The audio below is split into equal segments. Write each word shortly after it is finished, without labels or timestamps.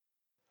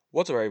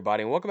What's up,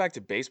 everybody, and welcome back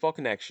to Baseball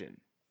Connection.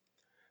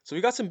 So,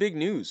 we got some big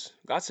news.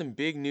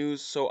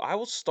 So, I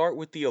will start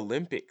with the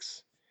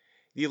Olympics.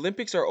 The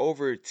Olympics are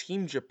over.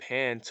 Team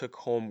Japan took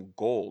home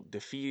gold,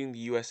 defeating the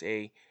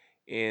USA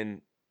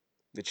in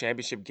the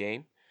championship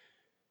game,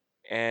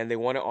 and they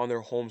won it on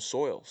their home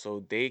soil.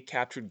 So, they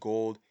captured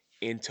gold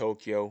in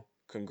Tokyo.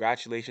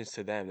 Congratulations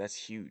to them. That's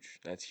huge.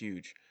 That's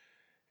huge.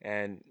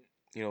 And,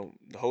 the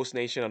host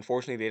nation,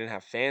 unfortunately, they didn't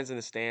have fans in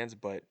the stands,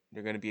 but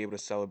they're going to be able to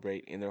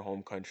celebrate in their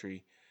home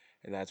country,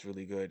 and that's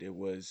really good. It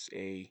was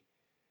a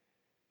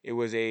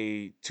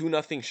 2-0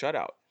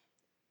 shutout.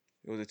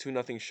 It was a 2-0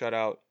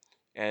 shutout.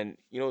 And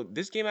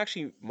this game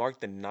actually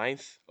marked the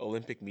ninth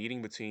Olympic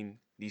meeting between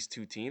these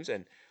two teams.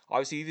 And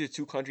obviously these are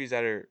two countries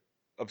that are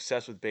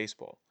obsessed with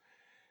baseball.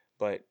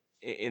 But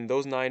in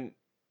those nine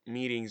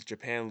meetings,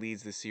 Japan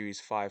leads the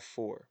series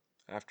 5-4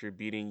 after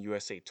beating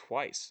USA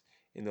twice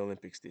in the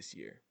Olympics this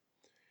year.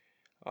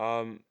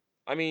 Yeah,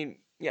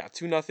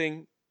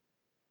 2-0.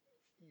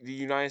 The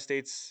United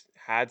States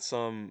had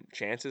some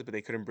chances, but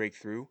they couldn't break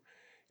through.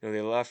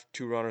 They left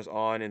two runners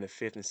on in the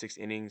fifth and sixth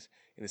innings.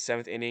 In the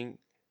seventh inning,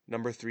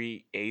 number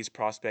three A's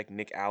prospect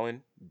Nick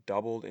Allen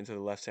doubled into the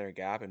left center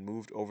gap and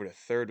moved over to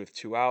third with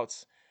two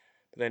outs.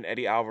 But then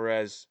Eddie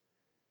Alvarez,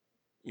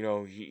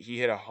 he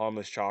hit a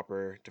harmless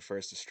chopper to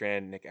first to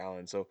strand Nick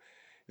Allen. So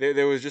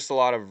there was just a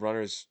lot of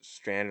runners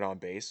stranded on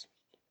base.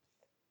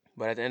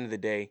 But at the end of the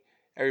day,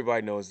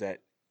 everybody knows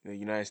that the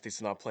United States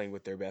is not playing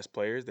with their best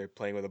players. They're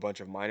playing with a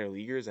bunch of minor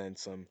leaguers and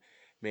some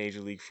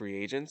major league free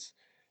agents,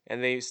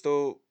 and they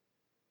still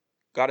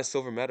got a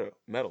silver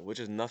medal, which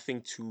is nothing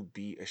to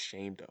be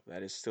ashamed of.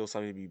 That is still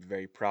something to be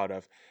very proud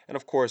of. And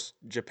of course,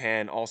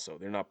 Japan also.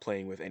 They're not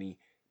playing with any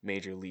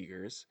major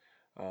leaguers.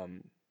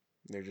 Um,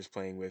 they're just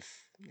playing with,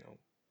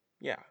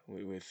 yeah,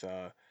 with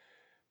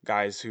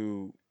guys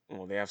who,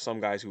 well, they have some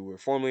guys who were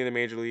formerly in the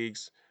major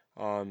leagues,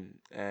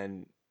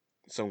 and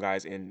some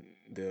guys in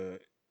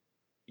the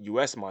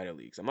U.S. minor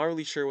leagues. I'm not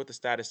really sure what the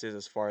status is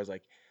as far as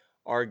like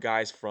our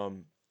guys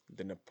from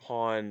the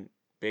Nippon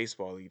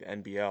Baseball League, the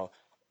NBL,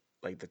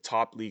 like the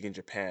top league in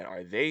Japan.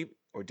 Are they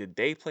or did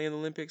they play in the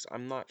Olympics?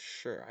 I'm not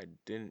sure. I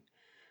didn't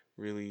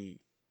really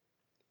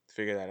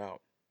figure that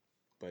out.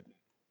 But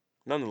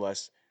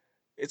nonetheless,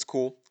 it's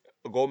cool.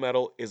 A gold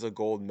medal is a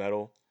gold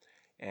medal,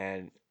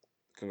 and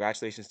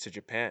congratulations to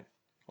Japan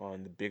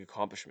on the big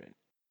accomplishment.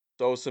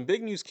 So some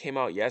big news came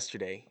out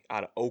yesterday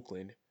out of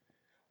Oakland.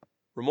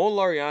 Ramon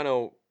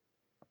Laureano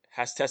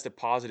has tested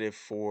positive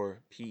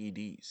for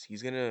PEDs.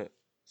 He's gonna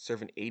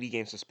serve an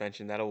 80-game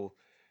suspension. You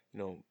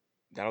know,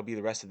 that'll be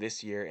the rest of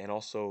this year and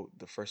also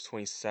the first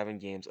 27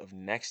 games of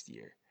next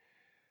year.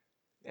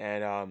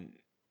 And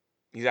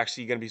he's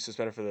actually gonna be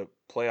suspended for the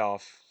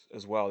playoff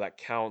as well. That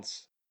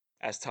counts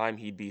as time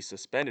he'd be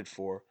suspended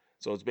for.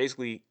 So it's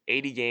basically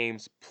 80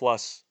 games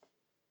plus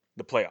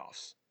the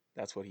playoffs.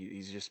 That's what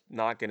he's just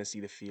not gonna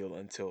see the field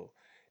until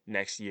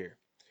next year.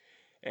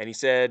 And he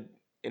said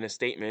in a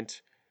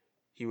statement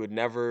he would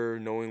never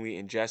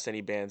knowingly ingest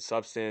any banned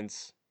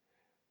substance,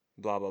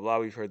 blah, blah, blah.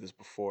 We've heard this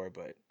before,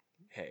 but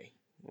hey,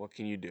 what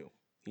can you do?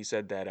 He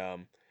said that,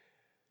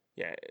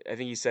 yeah, I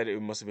think he said it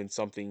must have been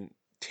something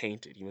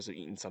tainted. He must have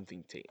eaten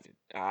something tainted.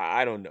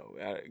 I don't know.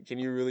 Can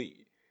you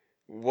really,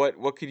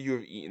 what could you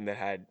have eaten that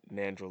had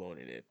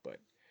nandrolone in it? But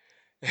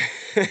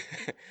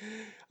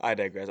I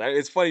digress.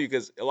 It's funny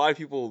because a lot of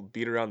people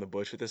beat around the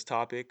bush with this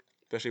topic,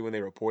 especially when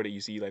they report it.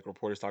 You see, like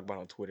reporters talk about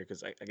it on Twitter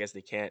because I guess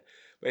they can't.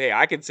 But hey,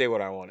 I can say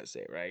what I want to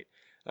say, right?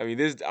 I mean,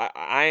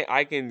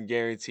 I can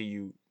guarantee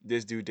you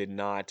this dude did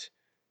not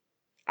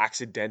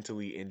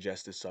accidentally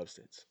ingest this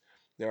substance.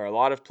 There are a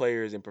lot of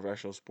players in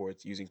professional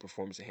sports using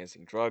performance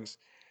enhancing drugs.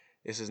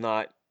 This is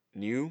not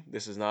new.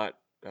 This is not,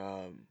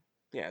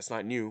 yeah, it's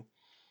not new.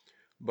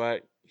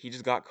 But he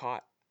just got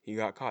caught. He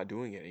got caught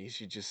doing it, and he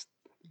should just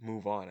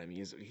move on. I mean,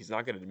 he's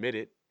not gonna admit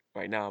it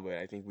right now, but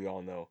I think we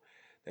all know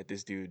that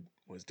this dude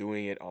was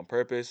doing it on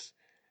purpose,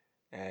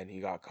 and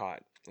he got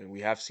caught. And we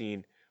have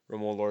seen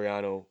Ramon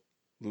Laureano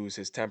lose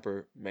his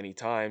temper many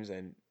times,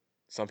 and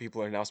some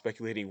people are now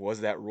speculating,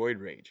 was that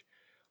roid rage?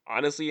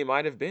 Honestly, it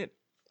might have been,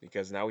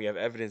 because now we have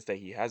evidence that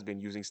he has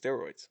been using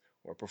steroids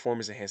or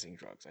performance enhancing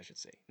drugs, I should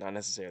say, not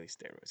necessarily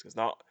steroids, because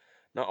not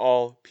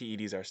all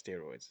PEDs are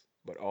steroids,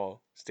 but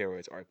all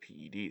steroids are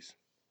PEDs.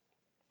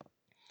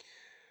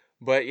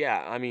 But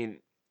yeah, I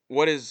mean,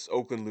 what is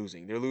Oakland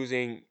losing? They're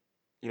losing,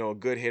 a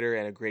good hitter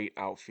and a great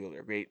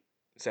outfielder, a great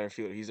center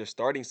fielder. He's their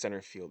starting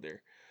center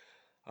fielder.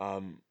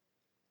 Um,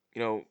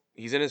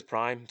 he's in his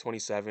prime,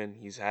 27.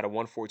 He's had a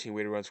 114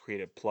 weighted runs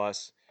created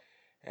plus,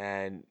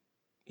 and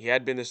he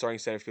had been the starting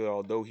center fielder,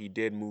 although he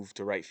did move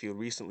to right field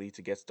recently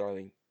to get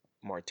Starling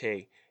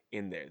Marte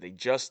in there. They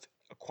just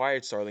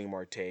acquired Starling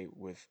Marte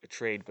with a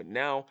trade, but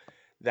now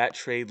that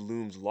trade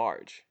looms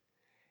large.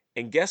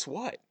 And guess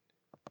what?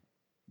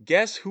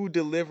 Guess who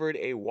delivered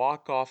a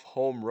walk-off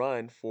home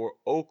run for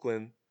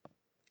Oakland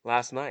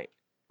last night?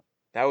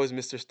 That was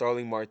Mr.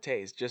 Starling Marte.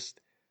 It's just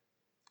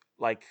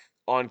like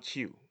on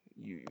cue.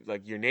 You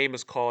like your name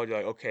is called. You're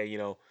like,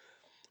 okay,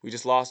 we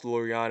just lost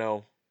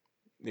Laureano.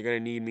 they're gonna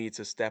need me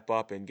to step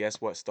up. And guess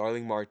what?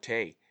 Starling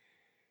Marte,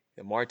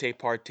 the Marte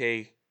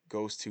Parte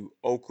goes to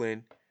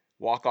Oakland,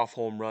 walk off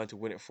home run to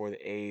win it for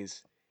the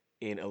A's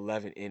in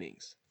 11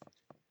 innings.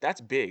 That's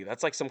big.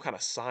 That's like some kind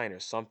of sign or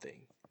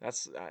something.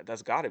 That's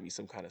got to be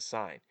some kind of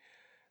sign.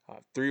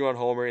 3-run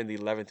homer in the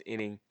 11th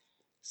inning,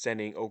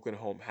 sending Oakland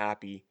home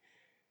happy.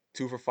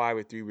 2 for 5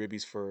 with 3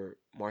 ribbies for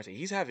Marte.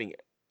 He's having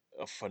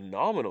a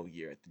phenomenal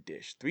year at the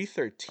dish.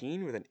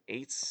 313 with an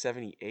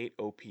 878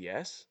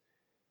 OPS.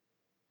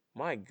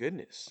 My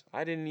goodness,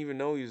 I didn't even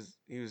know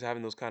he was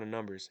having those kind of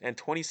numbers. And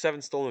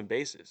 27 stolen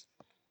bases.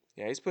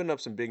 Yeah, he's putting up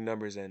some big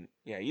numbers, and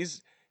yeah,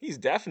 he's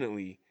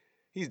definitely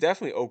he's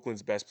definitely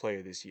Oakland's best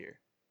player this year.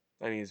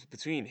 I mean, it's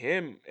between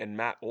him and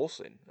Matt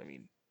Olson. I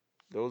mean,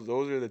 those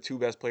are the two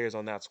best players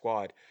on that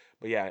squad.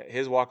 But yeah,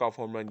 his walk-off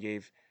home run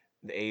gave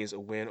the A's a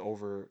win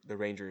over the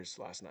Rangers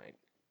last night.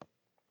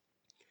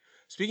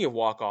 Speaking of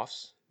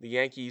walk-offs, the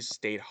Yankees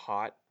stayed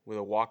hot with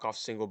a walk-off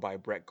single by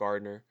Brett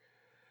Gardner.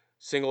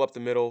 Single up the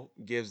middle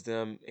gives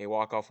them a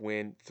walk-off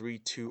win,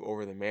 3-2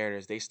 over the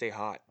Mariners. They stay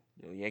hot.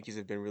 The Yankees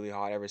have been really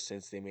hot ever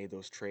since they made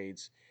those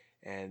trades,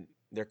 and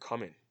they're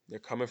coming. They're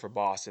coming for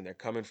Boston. They're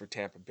coming for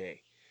Tampa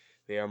Bay.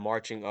 They are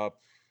marching up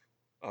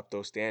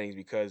those standings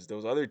because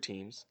those other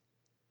teams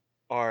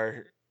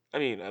are. I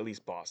mean, at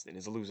least Boston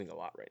is losing a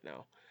lot right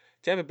now.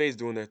 Tampa Bay's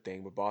doing their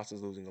thing, but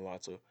Boston's losing a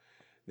lot, so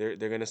they're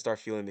gonna start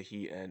feeling the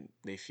heat, and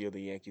they feel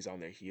the Yankees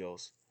on their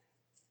heels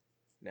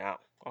now.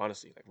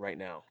 Honestly, like right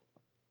now.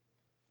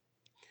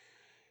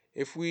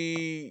 If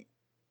we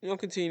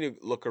continue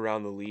to look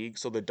around the league,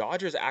 so the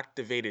Dodgers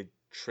activated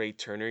Trey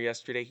Turner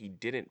yesterday. He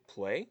didn't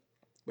play,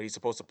 but he's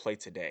supposed to play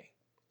today,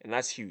 and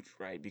that's huge,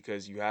 right?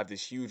 Because you have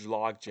this huge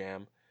log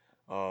jam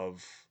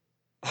of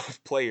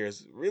of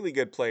players, really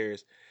good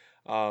players.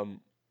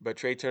 Um, but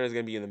Trey Turner is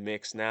going to be in the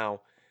mix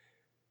now.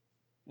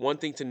 One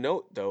thing to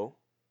note, though,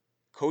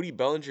 Cody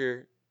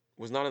Bellinger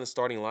was not in the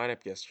starting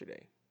lineup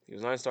yesterday. He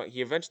was not in start.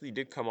 He eventually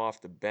did come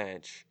off the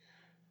bench,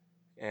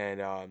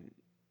 and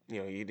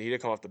he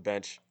did come off the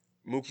bench.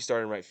 Mookie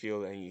started in right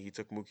field, and he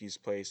took Mookie's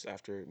place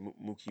after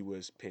Mookie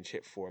was pinch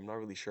hit for. I'm not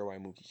really sure why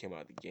Mookie came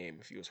out of the game,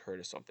 if he was hurt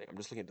or something. I'm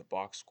just looking at the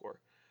box score.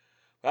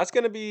 That's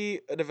going to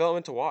be a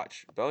development to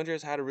watch. Bellinger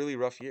has had a really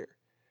rough year.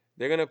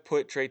 They're going to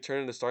put Trey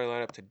Turner in the starting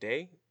lineup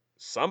today.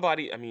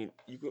 Somebody, I mean,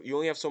 you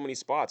only have so many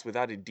spots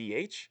without a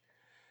DH.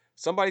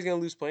 Somebody's going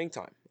to lose playing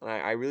time. And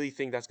I really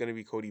think that's going to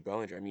be Cody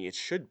Bellinger. I mean, it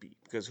should be,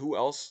 because who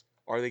else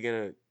are they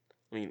going to?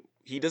 I mean,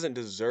 he doesn't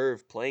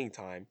deserve playing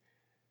time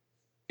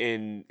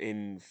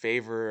in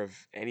favor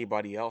of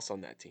anybody else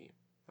on that team.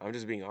 I'm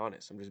just being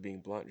honest. I'm just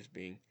being blunt, just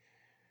being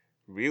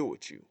real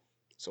with you.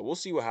 So we'll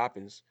see what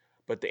happens.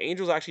 But the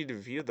Angels actually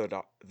defeated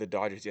the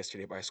Dodgers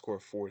yesterday by a score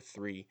of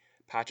 4-3.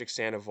 Patrick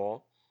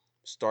Sandoval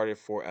started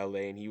for LA,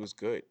 and he was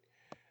good.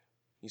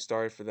 He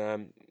started for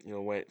them,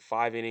 went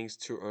 5 innings,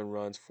 2 earned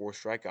runs, 4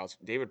 strikeouts.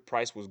 David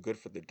Price was good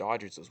for the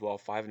Dodgers as well,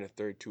 5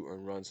 1/3, 2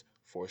 earned runs,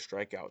 4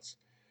 strikeouts.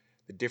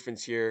 The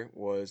difference here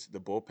was the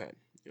bullpen,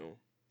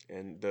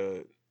 and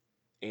the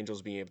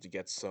Angels being able to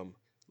get some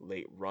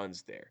late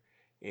runs there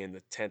in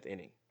the 10th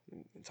inning.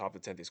 In top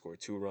of the 10th, they scored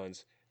 2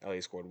 runs.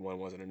 LA scored one,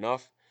 wasn't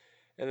enough.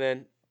 And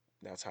then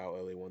that's how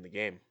LA won the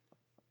game.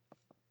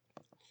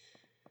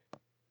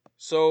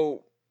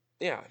 So,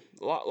 yeah,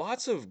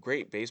 lots of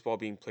great baseball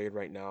being played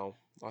right now.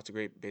 Lots of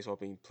great baseball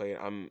being played.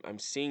 I'm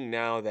seeing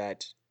now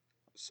that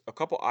a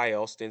couple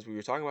IL stints. We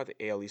were talking about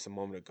the AL East a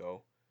moment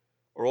ago.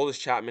 Aroldis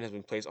Chapman has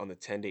been placed on the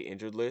 10-day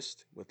injured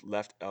list with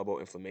left elbow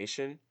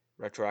inflammation,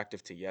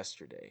 retroactive to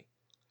yesterday.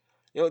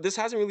 This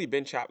hasn't really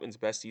been Chapman's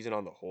best season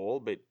on the whole,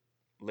 but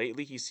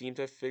lately he seemed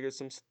to have figured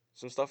some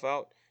stuff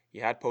out. He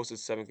had posted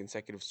 7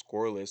 consecutive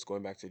scoreless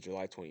going back to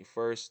July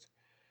 21st,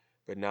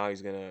 but now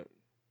he's gonna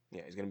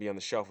be on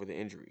the shelf with an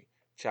injury.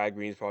 Chad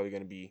Green's probably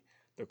gonna be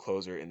the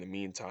closer in the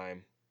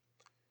meantime.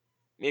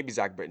 Maybe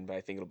Zach Britton, but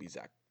I think it'll be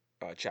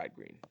Chad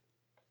Green.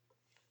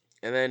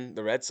 And then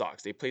the Red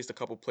Sox, they placed a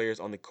couple players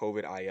on the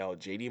COVID IL.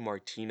 JD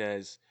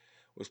Martinez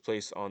was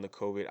placed on the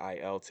COVID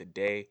IL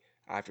today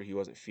after he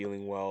wasn't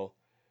feeling well.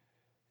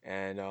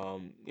 And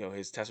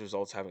his test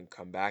results haven't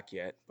come back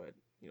yet, but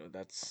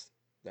that's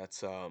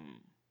that's not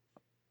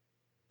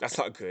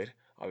good,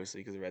 obviously,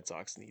 because the Red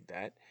Sox need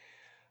that.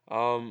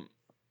 Um,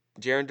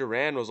 Jarren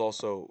Duran was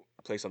also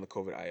placed on the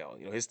COVID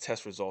IL. His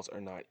test results are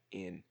not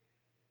in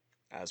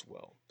as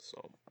well,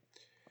 so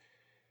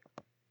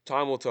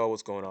time will tell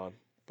what's going on.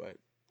 But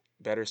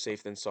better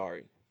safe than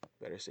sorry.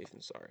 Better safe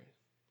than sorry.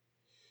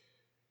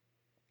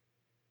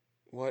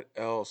 What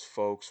else,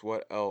 folks?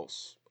 What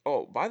else?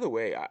 Oh, by the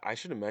way, I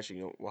should have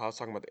mentioned, while I was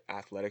talking about the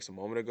Athletics a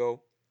moment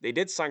ago, they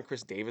did sign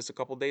Chris Davis a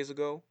couple days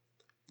ago.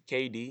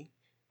 KD,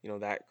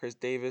 that Chris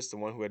Davis, the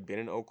one who had been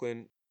in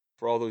Oakland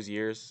for all those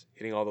years,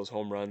 hitting all those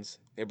home runs.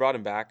 They brought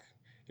him back.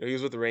 He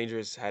was with the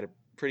Rangers, had a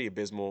pretty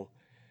abysmal.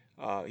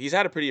 He's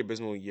had a pretty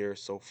abysmal year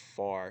so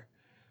far,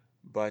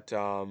 but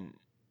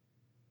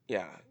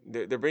yeah,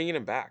 they're bringing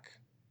him back.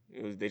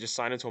 They just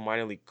signed him to a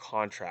minor league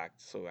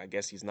contract, so I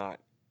guess he's not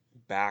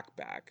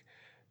back.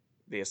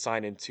 They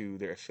assigned him to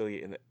their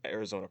affiliate in the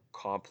Arizona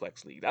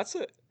Complex League. That's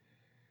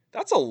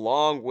That's a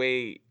long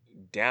way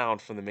down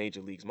from the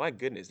major leagues. My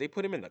goodness, they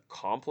put him in the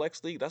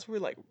complex league. That's where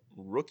like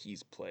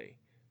rookies play,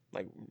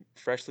 like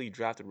freshly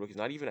drafted rookies,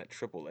 not even at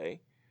AAA.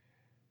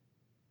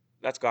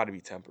 That's got to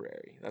be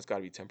temporary. That's got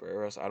to be temporary.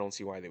 Or else I don't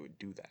see why they would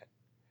do that.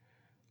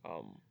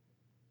 Um,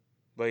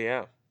 but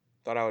yeah,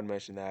 thought I would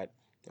mention that.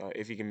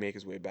 If he can make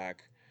his way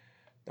back,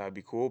 that would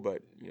be cool.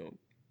 But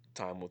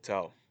time will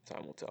tell.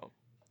 Time will tell.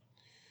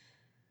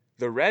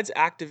 The Reds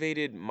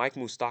activated Mike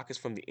Moustakas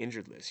from the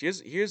injured list.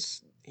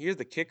 Here's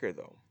the kicker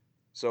though.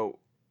 So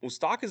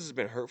Moustakas has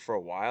been hurt for a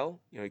while.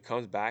 He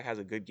comes back, has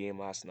a good game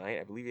last night.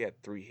 I believe he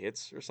had 3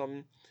 hits or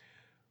something.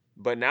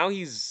 But now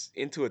he's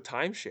into a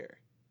timeshare.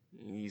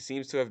 He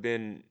seems to have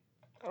been,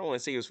 I don't want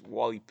to say he was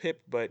Wally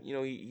pipped, but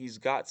he's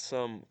got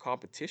some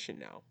competition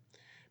now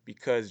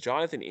because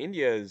Jonathan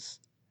India is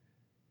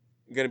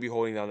going to be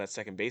holding down that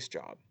second base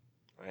job,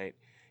 right?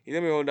 He's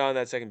going to be holding down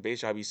that second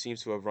base job. He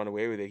seems to have run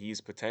away with it. He's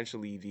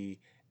potentially the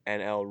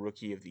NL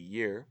Rookie of the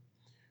Year.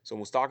 So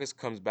Moustakas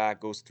comes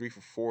back, goes 3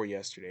 for 4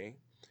 yesterday,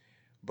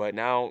 but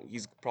now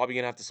he's probably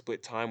going to have to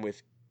split time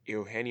with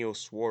Eugenio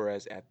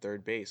Suarez at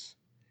third base.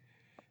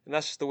 And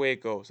that's just the way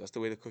it goes. That's the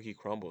way the cookie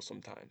crumbles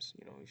sometimes.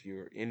 If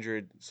you're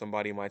injured,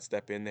 somebody might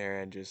step in there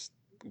and just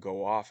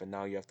go off, and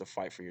now you have to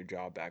fight for your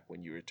job back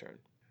when you return.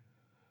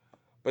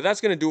 But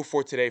that's going to do it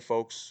for today,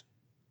 folks.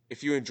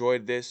 If you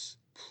enjoyed this,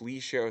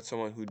 please share with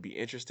someone who'd be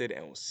interested,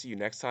 and we'll see you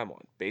next time on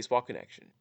Baseball Connection.